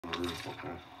Okay.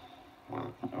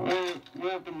 Well,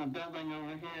 We're up in the building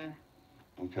over here.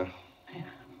 okay. Yeah.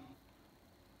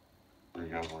 Where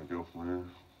you guys want to go from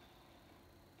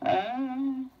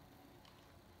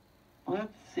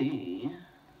Let's see.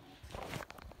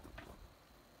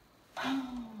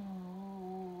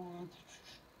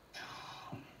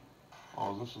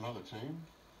 Oh, is this another team?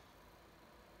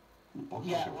 Looks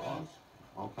Yeah, like it was.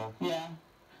 Okay. Yeah.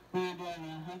 We were doing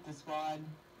a hunt the squad.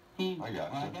 I got you.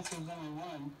 I guess there's only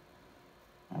one.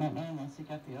 I don't know unless he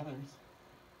got the others.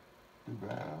 Too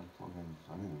bad.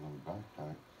 I need another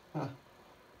backpack. Huh.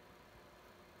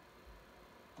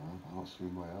 Well, I don't see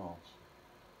anybody else.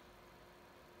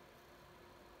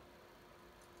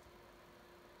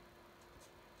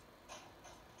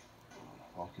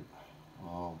 Fuck it.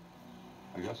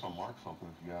 I guess I'll mark something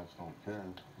if you guys don't care.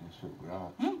 Let's see what we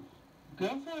got.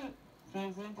 Go for it. If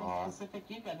there's anything specific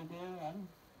you gotta do,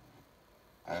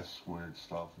 That's weird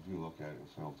stuff. If you look at it and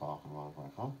see what I'm talking about, I'm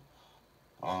like,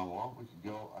 huh? Well, we could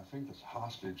go. I think this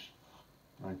hostage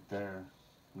right there.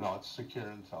 No, it's secure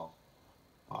intel.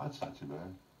 Oh, that's not too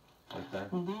bad. Right there.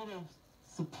 Lead a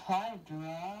supply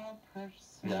drop. Pursuit.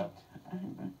 Yeah.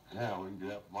 Yeah, we can do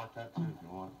that. Mark that too if you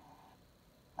want.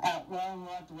 Well,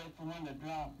 we'll have to wait for one to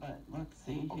drop, but let's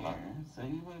see here. So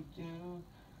you would do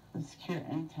the secure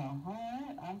intel. All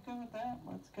right, I'm good with that.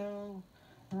 Let's go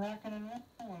rocking and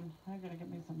rolling. I gotta get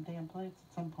me some damn plates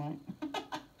at some point.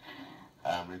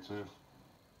 Me too.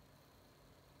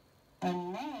 I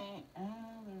might.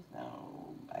 There's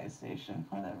no buy station.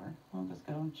 Whatever. I'll just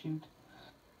go and shoot.